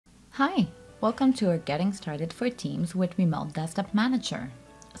Hi, welcome to our Getting Started for Teams with Remote Desktop Manager.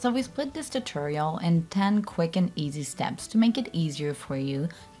 So we split this tutorial in 10 quick and easy steps to make it easier for you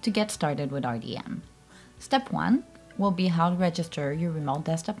to get started with RDM. Step 1 will be how to register your Remote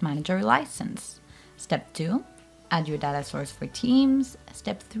Desktop Manager license. Step 2, add your data source for Teams.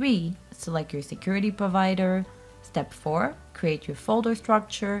 Step 3, select your security provider. Step 4, create your folder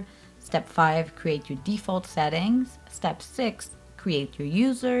structure. Step 5, create your default settings. Step 6, create your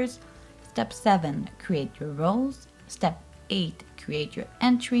users. Step 7, create your roles. Step 8, create your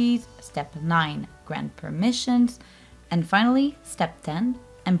entries. Step 9, grant permissions. And finally, step 10,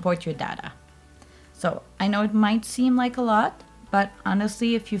 import your data. So I know it might seem like a lot, but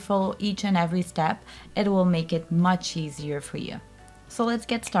honestly, if you follow each and every step, it will make it much easier for you. So let's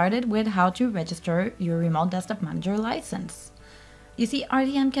get started with how to register your Remote Desktop Manager license. You see,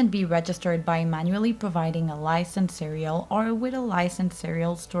 RDM can be registered by manually providing a license serial or with a license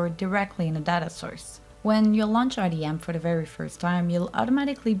serial stored directly in a data source. When you launch RDM for the very first time, you'll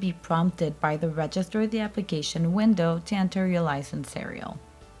automatically be prompted by the Register the Application window to enter your license serial.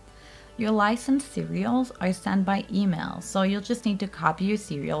 Your license serials are sent by email, so you'll just need to copy your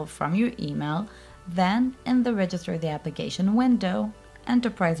serial from your email, then in the Register the Application window,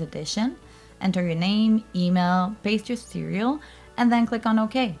 Enterprise Edition, enter your name, email, paste your serial, and then click on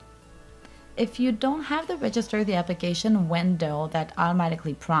OK. If you don't have the Register the Application window that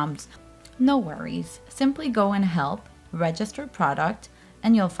automatically prompts, no worries. Simply go in Help, Register Product,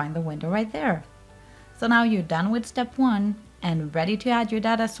 and you'll find the window right there. So now you're done with step 1 and ready to add your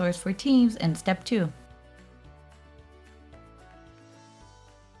data source for Teams in step 2.